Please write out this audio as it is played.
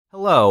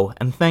Hello,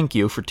 and thank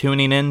you for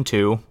tuning in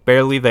to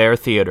Barely There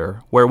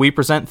Theater, where we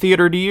present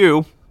theater to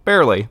you,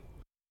 barely.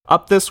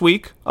 Up this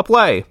week, a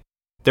play.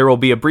 There will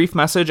be a brief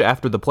message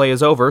after the play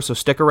is over, so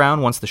stick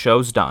around once the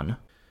show's done.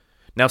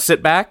 Now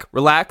sit back,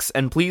 relax,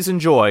 and please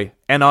enjoy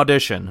An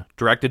Audition,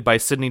 directed by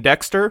Sidney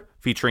Dexter,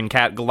 featuring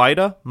Kat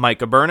Galida,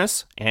 Micah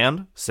Burness,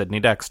 and Sidney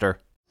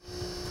Dexter.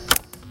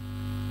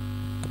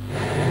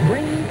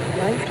 Green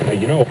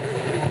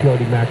light.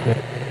 Jody Magnet.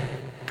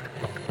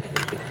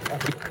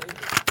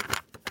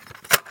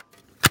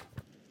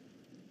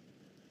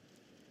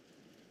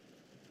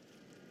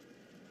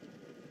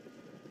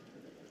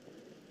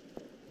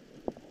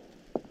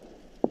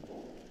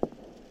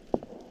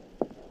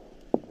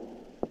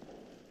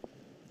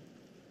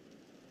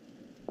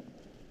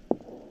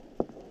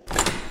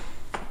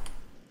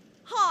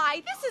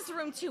 Hi, this is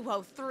room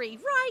 203,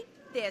 right?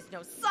 There's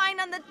no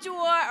sign on the door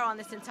or on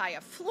this entire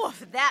floor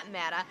for that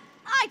matter.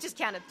 I just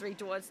counted 3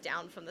 doors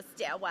down from the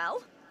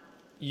stairwell.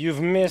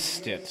 You've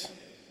missed it.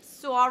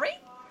 Sorry?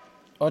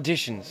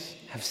 Auditions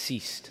have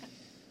ceased.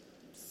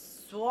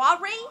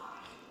 Sorry?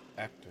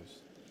 Actors.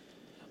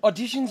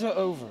 Auditions are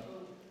over.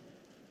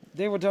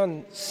 They were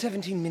done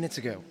 17 minutes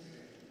ago.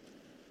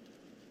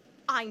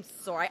 I'm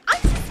sorry.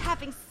 I'm just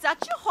having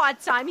such a hard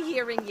time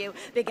hearing you.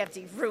 Big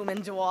empty room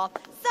and all.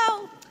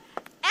 So,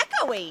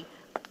 echoey.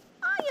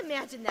 I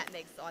imagine that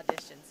makes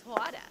auditions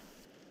harder.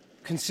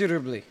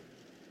 Considerably.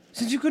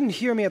 Since you couldn't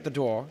hear me at the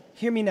door,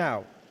 hear me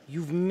now.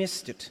 You've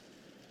missed it.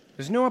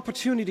 There's no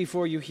opportunity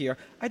for you here.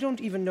 I don't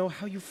even know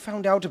how you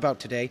found out about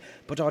today,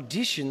 but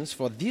auditions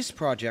for this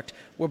project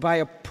were by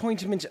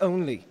appointment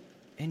only.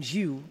 And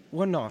you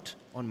were not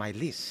on my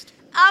list.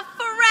 A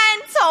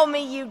friend told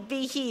me you'd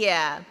be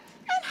here.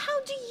 And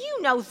how do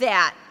you know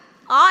that?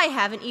 I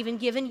haven't even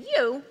given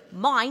you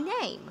my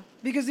name.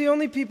 Because the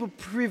only people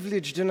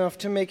privileged enough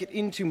to make it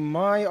into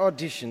my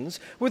auditions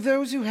were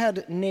those who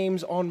had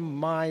names on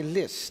my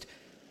list.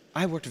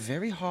 I worked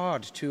very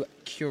hard to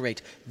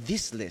curate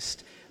this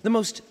list. The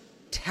most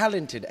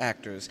talented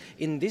actors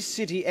in this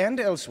city and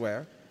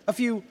elsewhere. A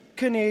few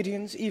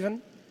Canadians,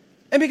 even.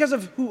 And because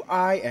of who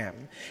I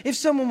am, if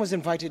someone was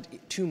invited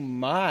to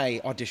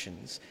my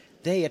auditions,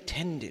 they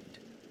attended.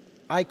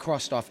 I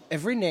crossed off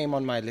every name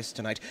on my list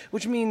tonight,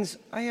 which means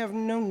I have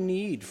no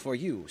need for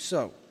you.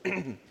 So,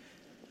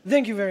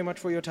 thank you very much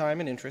for your time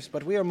and interest,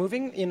 but we are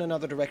moving in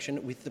another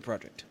direction with the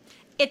project.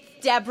 It's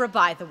Deborah,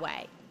 by the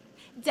way.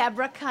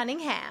 Deborah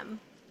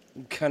Cunningham.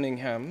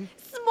 Cunningham?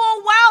 Small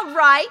world,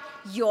 right?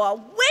 You're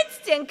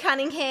Winston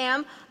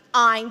Cunningham.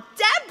 I'm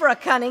Deborah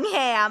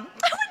Cunningham.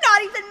 We're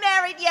not even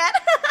married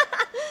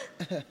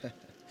yet.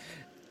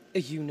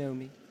 You know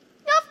me?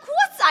 Of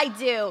course I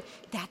do.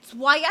 That's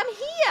why I'm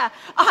here.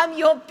 I'm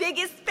your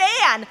biggest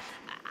fan.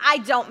 I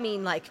don't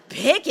mean like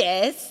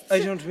biggest. I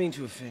don't mean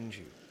to offend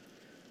you,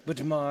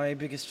 but my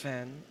biggest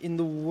fan in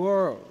the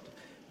world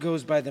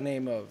goes by the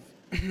name of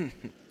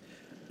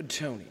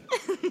Tony.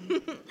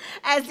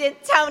 As in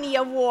Tony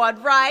Award,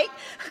 right?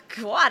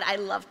 God, I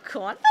love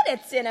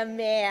confidence in a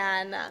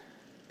man.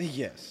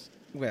 Yes.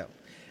 Well,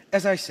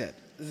 as I said,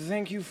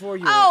 thank you for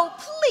your... Oh,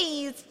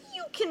 please.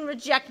 You can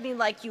reject me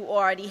like you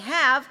already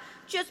have.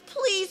 Just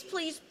please,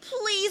 please,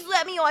 please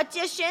let me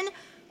audition.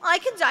 I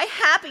can die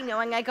happy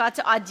knowing I got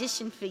to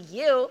audition for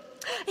you.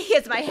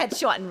 Here's my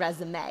headshot and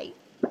resume.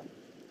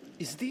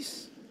 Is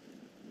this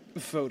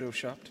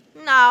photoshopped?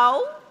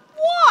 No.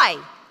 Why?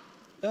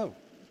 Oh,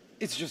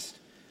 it's just...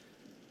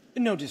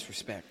 no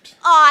disrespect.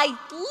 I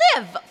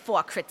live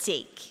for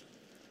critique.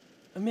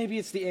 Maybe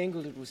it's the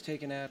angle it was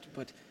taken at,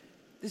 but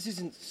this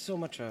isn't so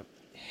much a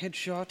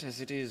headshot as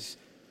it is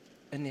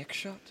a neck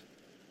shot.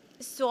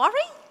 Sorry?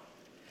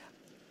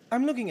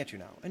 I'm looking at you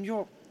now, and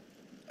you're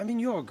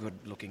a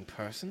good-looking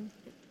person.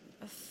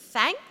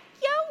 Thank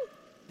you?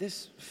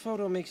 This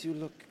photo makes you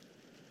look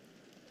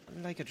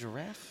like a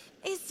giraffe.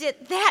 Is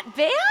it that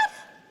bad?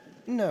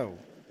 No,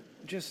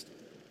 just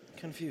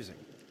confusing.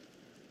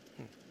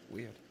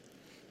 Weird.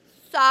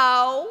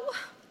 So,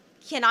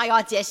 can I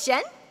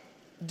audition?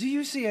 Do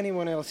you see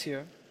anyone else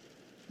here?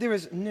 There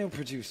is no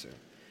producer,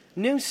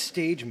 no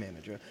stage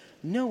manager,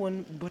 no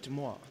one but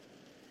moi.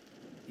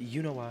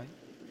 You know why?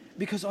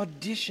 Because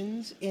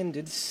auditions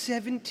ended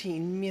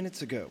 17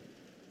 minutes ago.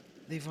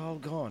 They've all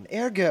gone.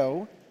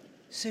 Ergo,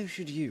 so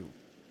should you.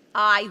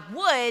 I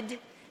would,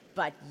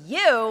 but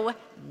you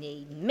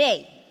need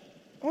me.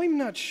 I'm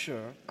not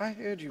sure I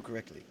heard you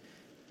correctly.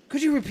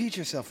 Could you repeat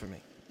yourself for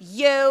me?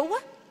 You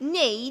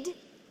need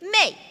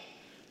me.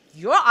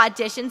 Your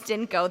auditions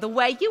didn't go the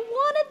way you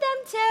wanted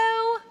them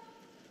to.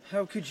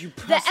 How could you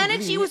possibly... The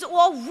energy was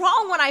all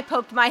wrong when I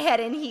poked my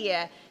head in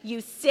here. You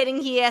sitting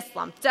here,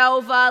 slumped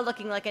over,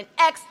 looking like an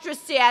extra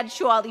sad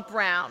Charlie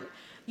Brown.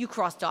 You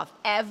crossed off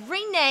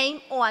every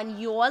name on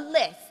your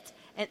list,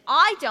 and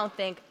I don't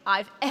think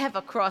I've ever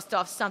crossed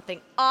off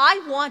something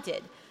I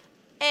wanted.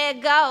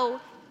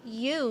 Ergo,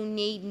 you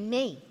need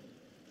me.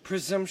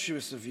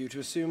 Presumptuous of you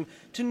to assume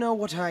to know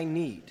what I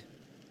need.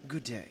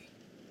 Good day.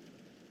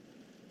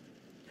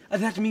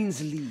 That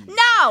means leave.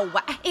 No!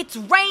 It's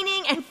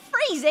raining and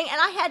freezing,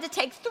 and I had to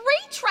take 3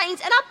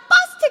 trains and a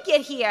bus to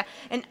get here,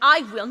 and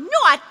I will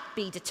not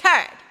be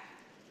deterred.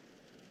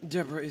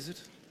 Deborah, is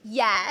it?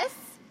 Yes?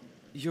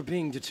 You're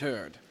being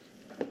deterred.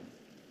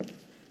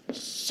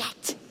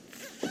 Shit.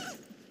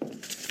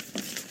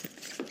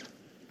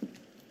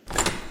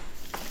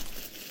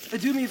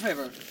 Do me a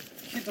favor.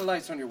 Hit the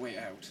lights on your way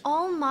out.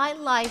 All my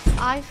life,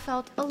 I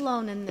felt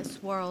alone in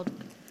this world.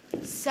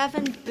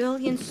 7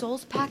 billion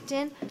souls packed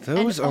in.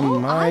 Those and are all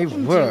my I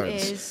can do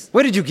words. is...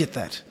 Where did you get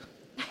that?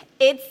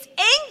 It's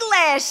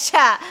English!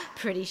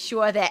 Pretty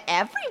sure they're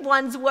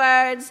everyone's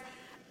words.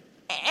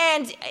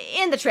 And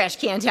in the trash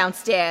can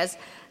downstairs.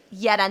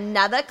 Yet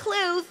another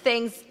clue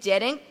things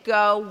didn't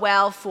go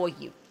well for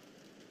you.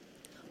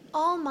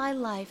 All my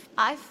life,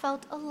 I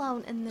felt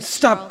alone in this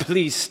Stop, world.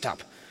 please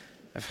stop.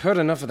 I've heard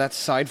enough of that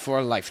side for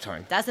a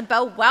lifetime. Doesn't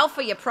bode well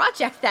for your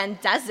project then,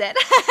 does it?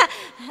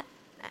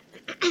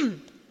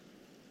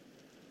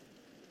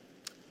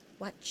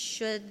 What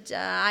should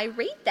I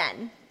read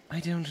then? I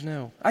don't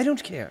know. I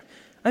don't care.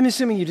 I'm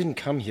assuming you didn't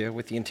come here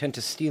with the intent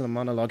to steal a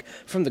monologue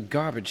from the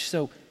garbage,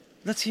 so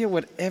let's hear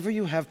whatever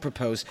you have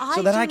proposed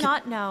so that I I can... do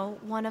not know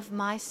one of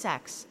my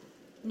sex.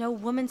 No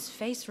woman's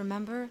face,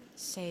 remember,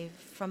 save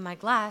from my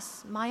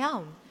glass, my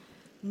own.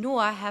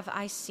 Nor have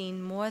I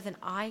seen more than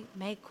I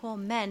may call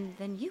men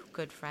than you,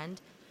 good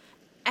friend,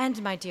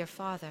 and my dear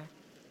father.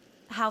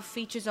 How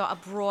features are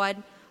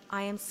abroad,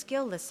 I am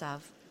skillless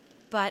of.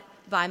 But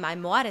by my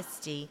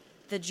modesty,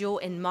 the jewel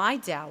in my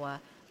dower,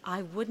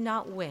 I would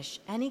not wish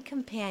any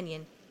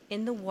companion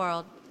in the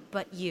world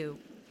but you.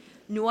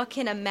 Nor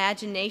can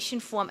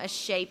imagination form a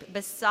shape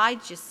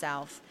besides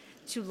yourself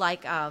to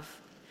like of.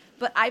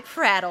 But I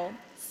prattle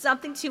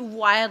something too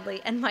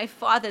wildly, and my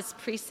father's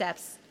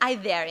precepts I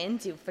therein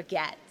do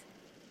forget.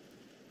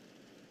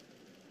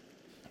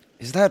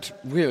 Is that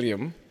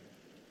William?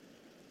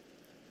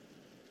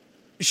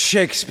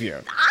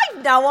 Shakespeare.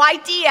 I've no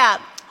idea.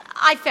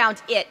 I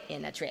found it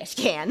in a trash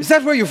can. Is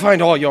that where you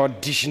find all your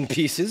audition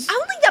pieces?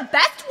 Only the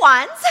best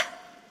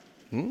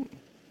ones.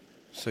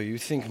 So you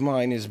think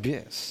mine is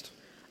best?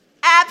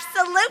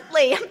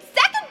 Absolutely.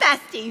 Second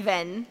best,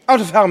 even.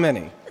 Out of how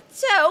many?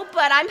 2,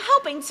 but I'm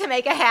hoping to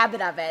make a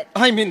habit of it.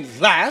 I'm in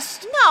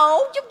last?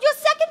 No, you're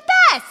second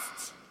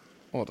best.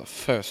 Or the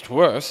first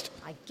worst.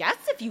 I guess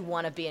if you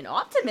want to be an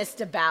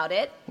optimist about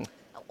it.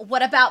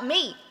 What about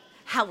me?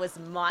 How was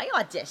my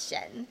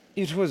audition?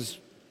 It was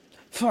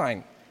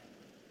fine.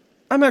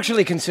 I'm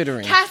actually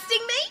considering...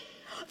 Casting me?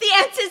 The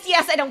answer's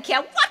yes, I don't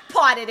care what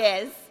part it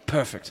is.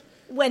 Perfect.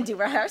 When do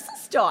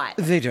rehearsals start?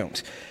 They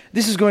don't.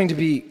 This is going to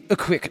be a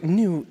quick,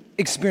 new,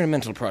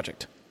 experimental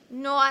project.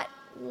 Not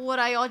what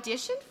I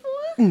auditioned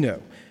for?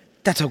 No.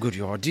 That's how good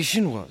your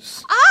audition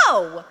was.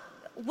 Oh!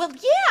 Well,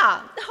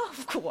 yeah,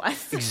 of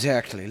course.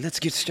 Exactly. Let's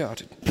get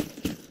started.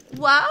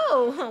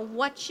 Whoa,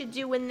 what you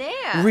doing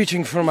there?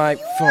 Reaching for my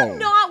You're phone.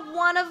 not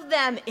one of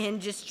them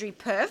industry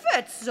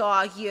perverts,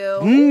 are you?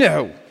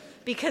 No.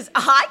 Because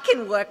I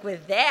can work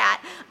with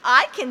that.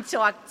 I can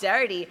talk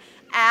dirty.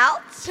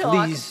 I'll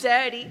talk Please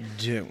dirty.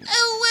 don't.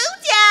 Woo,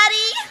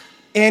 Daddy!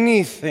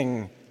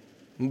 Anything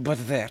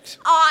but that.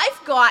 I've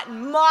got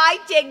my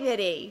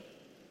dignity.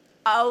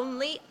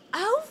 Only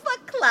over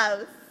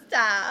close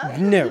stuff.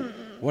 No,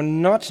 we're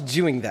not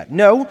doing that.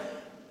 No,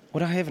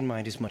 what I have in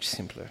mind is much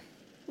simpler.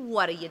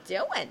 What are you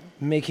doing?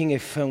 Making a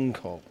phone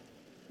call.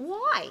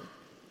 Why?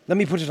 Let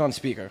me put it on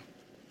speaker.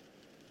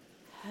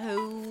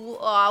 Who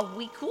are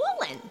we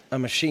calling? A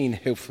machine,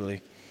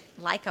 hopefully.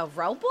 Like a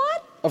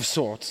robot? Of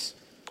sorts.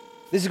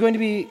 This is going to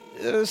be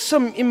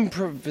some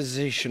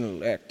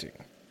improvisational acting.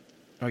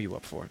 Are you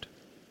up for it?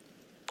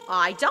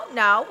 I don't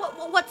know.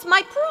 What's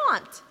my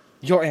prompt?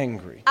 You're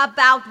angry.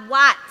 About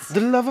what?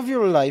 The love of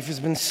your life has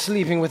been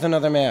sleeping with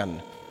another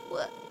man.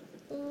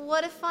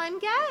 What if I'm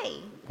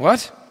gay?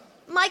 What?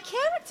 My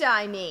character,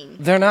 I mean.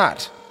 They're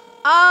not.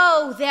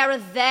 Oh, they're a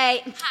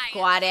they. Hi,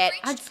 Got it.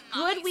 Rachel It's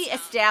good we Molly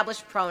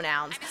establish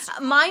pronouns.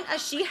 Mine are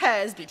she,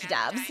 hers, BT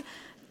dubs.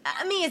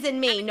 Me as in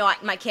me,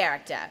 not my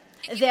character.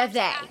 They're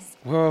they.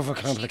 We're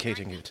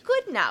overcomplicating it.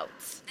 Good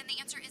notes. Then the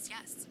answer is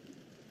yes.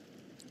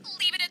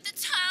 Leave it at the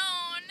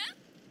tone.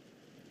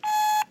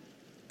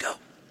 Go.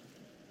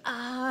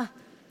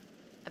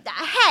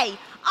 Hey,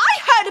 I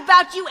heard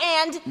about you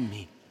and...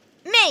 Me.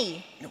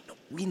 Me. No,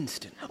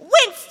 Winston.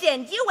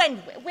 Winston, you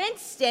and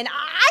Winston.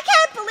 I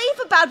can't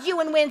believe about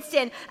you and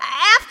Winston.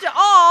 After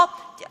all,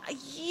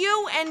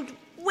 you and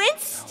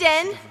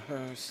Winston...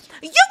 First.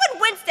 You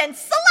and Winston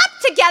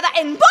slept together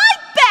in my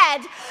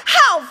bed!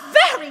 How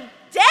very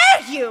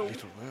dare you!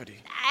 Little wordy.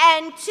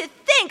 And to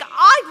think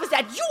I was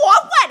at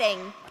your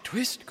wedding! A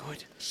twist?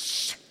 Good.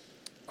 Shh!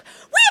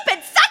 We've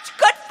been such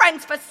good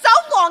friends for so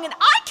long, and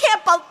I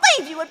can't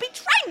believe you would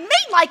betray me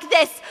like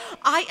this!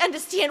 I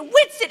understand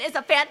Winston is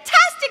a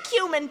fantastic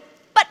human,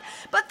 but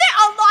there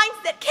are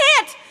lines that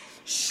can't,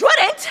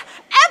 shouldn't,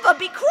 ever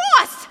be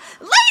crossed!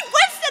 Leave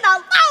Winston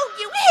alone,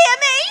 you hear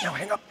me?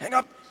 No, hang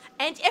up.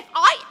 And if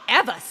I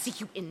ever see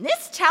you in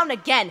this town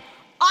again,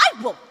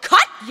 I will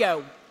cut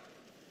you!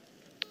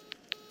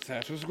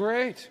 That was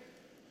great.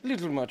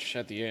 Little much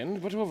at the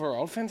end, but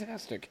overall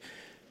fantastic.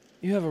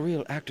 You have a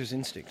real actor's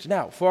instinct.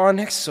 Now, for our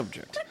next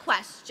subject. Good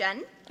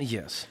question.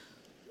 Yes.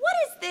 What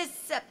is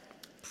this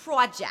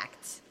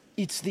project?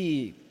 It's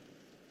the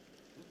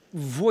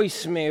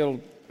voicemail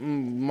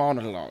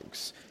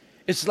monologues.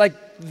 It's like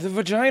the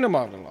vagina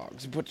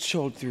monologues, but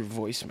showed through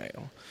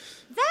voicemail.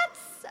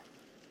 That's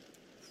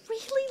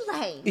really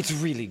lame. It's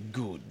really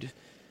good.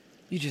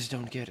 You just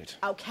don't get it.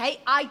 Okay,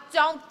 I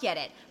don't get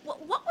it.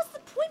 What was the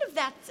point of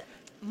that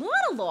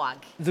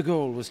monologue? The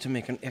goal was to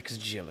make an ex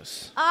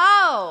jealous.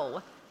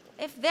 Oh,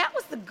 if that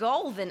was the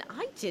goal, then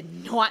I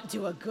did not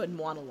do a good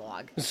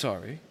monologue.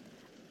 Sorry.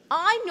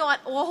 I'm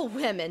not all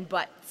women,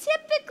 but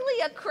typically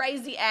a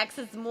crazy ex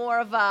is more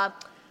of a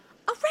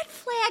red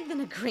flag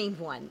than a green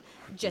one.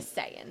 Just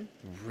saying.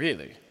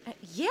 Really?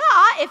 Yeah,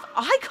 if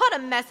I got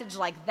a message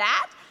like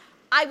that,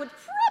 I would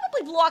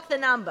probably block the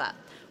number.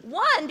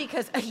 One,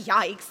 because,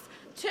 yikes.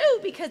 Two,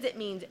 because it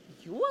means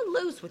you're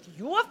loose with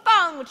your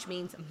phone, which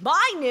means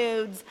my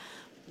nudes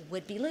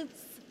would be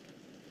loose.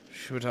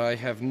 Should I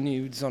have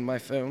nudes on my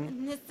phone?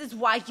 And this is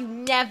why you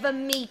never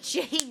meet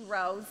your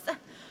heroes.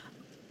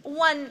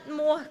 One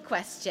more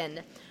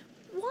question.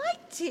 Why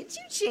did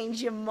you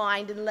change your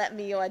mind and let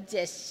me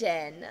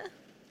audition?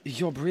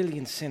 Your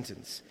brilliant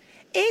sentence.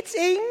 It's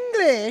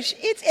English.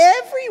 It's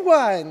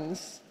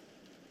everyone's.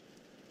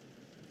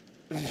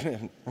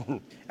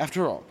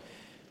 After all,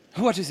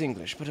 what is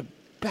English but a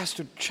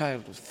bastard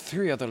child of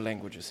 3 other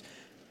languages?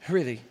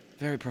 Really,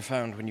 very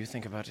profound when you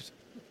think about it.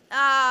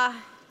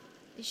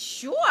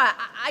 Sure.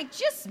 I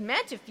just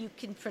meant if you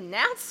can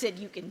pronounce it,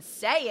 you can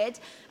say it.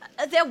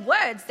 They're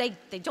words. They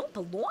don't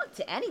belong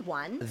to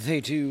anyone.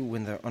 They do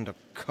when they're under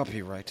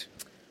copyright.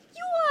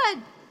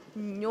 You're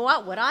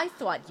not what I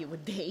thought you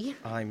would be.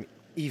 I'm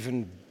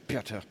even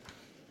better.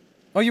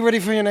 Are you ready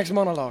for your next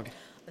monologue?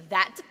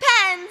 That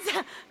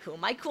depends. Who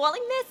am I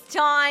calling this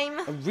time?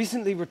 A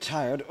recently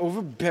retired,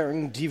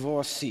 overbearing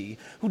divorcee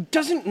who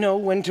doesn't know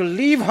when to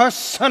leave her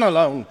son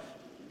alone.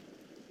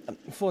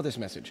 For this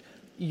message,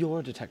 you're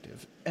a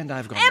detective, and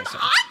I've gone Am missing.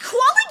 I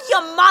calling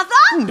your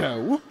mother?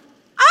 No.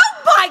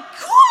 Oh my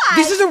God!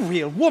 This is a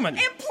real woman.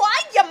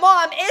 Implied your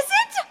mom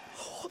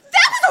isn't?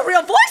 That was a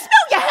real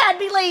voicemail you had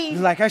me leave!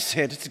 Like I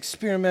said, it's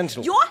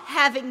experimental. You're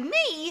having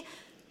me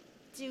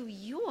do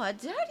your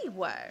dirty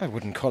work. I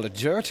wouldn't call it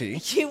dirty.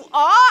 You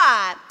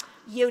are!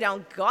 You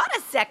don't got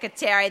a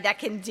secretary that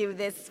can do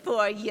this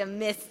for you,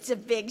 Mr.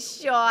 Big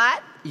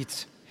Shot.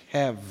 It's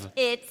have.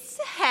 It's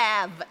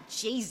have.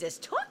 Jesus,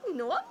 talk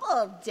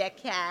normal,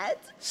 dickhead.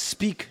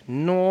 Speak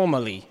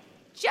normally.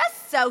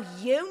 Just so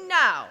you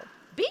know,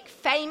 being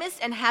famous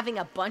and having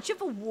a bunch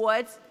of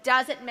awards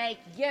doesn't make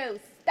you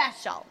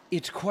special.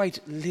 It quite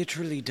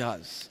literally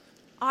does.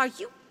 Are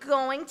you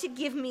going to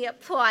give me a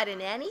part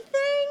in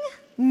anything?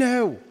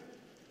 No.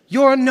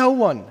 You're no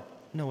one.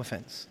 No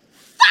offense.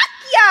 Fuck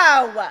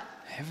you!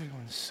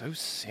 Everyone's so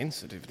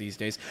sensitive these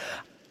days.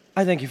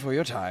 I thank you for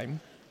your time.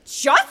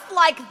 Just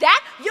like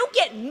that, you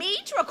get me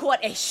to record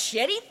a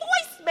shitty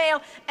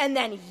voicemail, and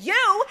then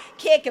you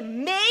kick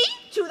me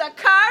to the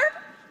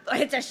curb?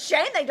 It's a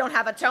shame they don't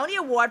have a Tony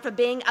Award for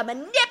being a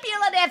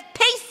manipulative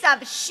piece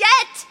of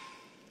shit!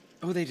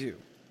 Oh, they do.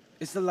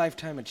 It's the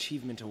Lifetime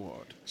Achievement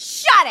Award.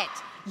 Shut it!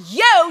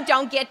 You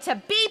don't get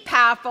to be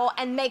powerful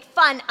and make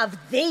fun of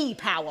the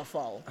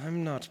powerful.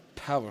 I'm not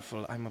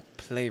powerful. I'm a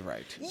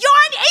playwright. You're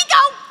an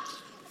ego!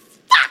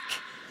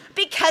 Fuck!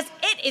 Because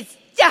it is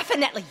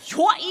definitely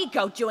your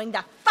ego doing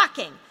the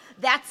fucking.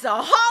 That's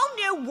a whole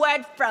new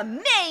word from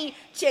me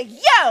to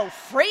you,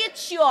 free of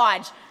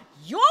charge.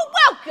 You're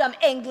welcome,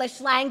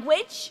 English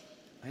language.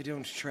 I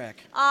don't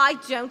track. I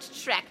don't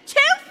track. Too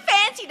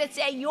fancy to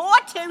say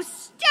you're too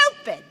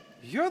stupid.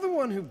 You're the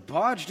one who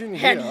barged in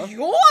here. And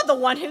you're the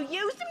one who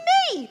used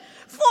me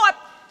for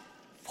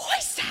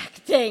voice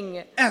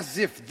acting. As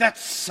if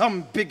that's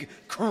some big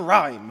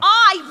crime.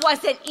 I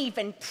wasn't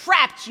even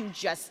prepped. You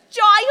just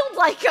dialed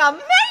like a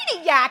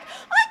maniac.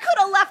 I could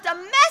have left a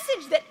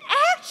message that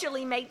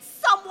actually made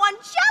someone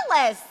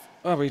jealous.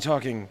 Are we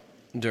talking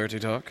dirty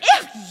talk?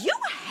 If you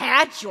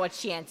had your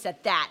chance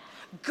at that,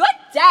 good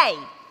day.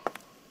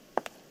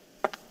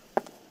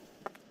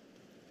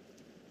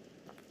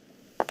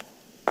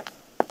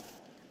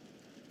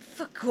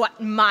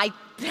 Forgot my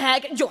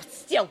bag. You're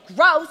still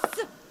gross.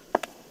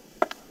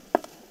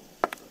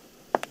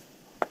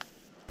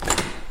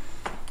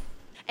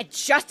 And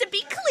just to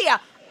be clear,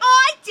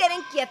 I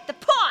didn't get the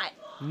part.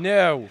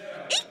 No.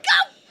 Ego!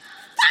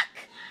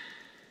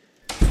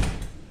 Fuck!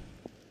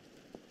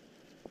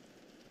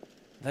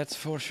 That's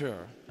for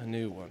sure a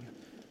new one.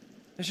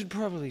 I should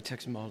probably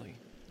text Molly.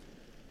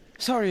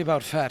 Sorry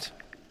about Fat.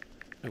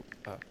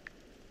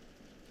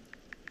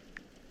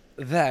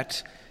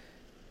 That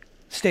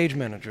stage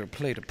manager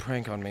played a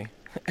prank on me.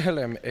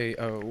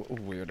 LMAO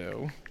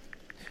weirdo.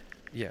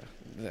 Yeah,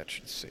 that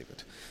should save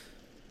it.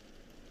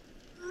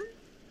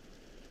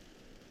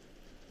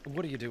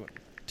 What are you doing?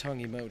 Tongue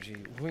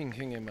emoji,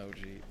 winking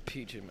emoji,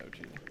 peach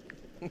emoji.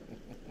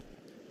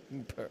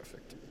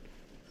 Perfect.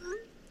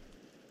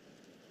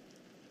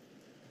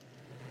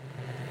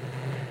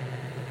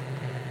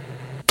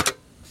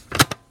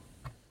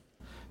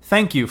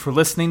 Thank you for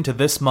listening to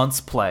this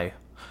month's play.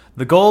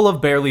 The goal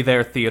of Barely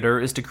There Theater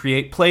is to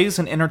create plays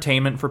and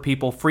entertainment for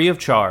people free of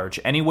charge,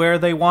 anywhere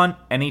they want,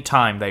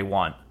 anytime they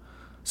want.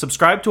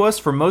 Subscribe to us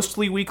for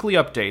mostly weekly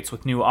updates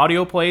with new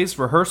audio plays,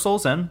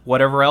 rehearsals, and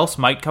whatever else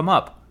might come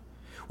up.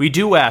 We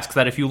do ask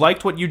that if you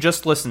liked what you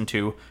just listened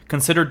to,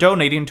 consider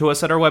donating to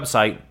us at our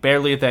website,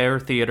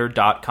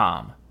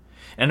 barelytheretheater.com.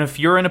 And if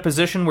you're in a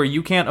position where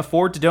you can't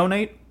afford to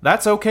donate,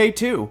 that's okay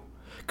too.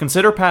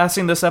 Consider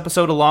passing this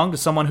episode along to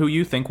someone who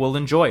you think will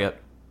enjoy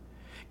it.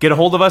 Get a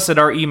hold of us at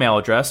our email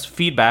address,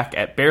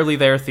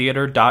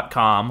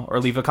 feedback@barelytheretheater.com, or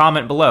leave a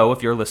comment below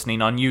if you're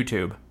listening on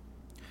YouTube.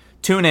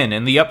 Tune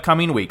in the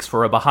upcoming weeks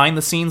for a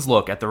behind-the-scenes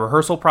look at the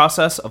rehearsal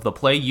process of the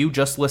play you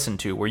just listened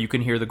to, where you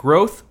can hear the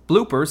growth,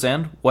 bloopers,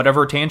 and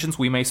whatever tangents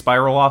we may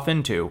spiral off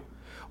into.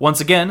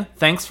 Once again,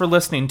 thanks for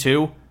listening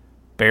to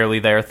Barely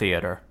There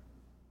Theater.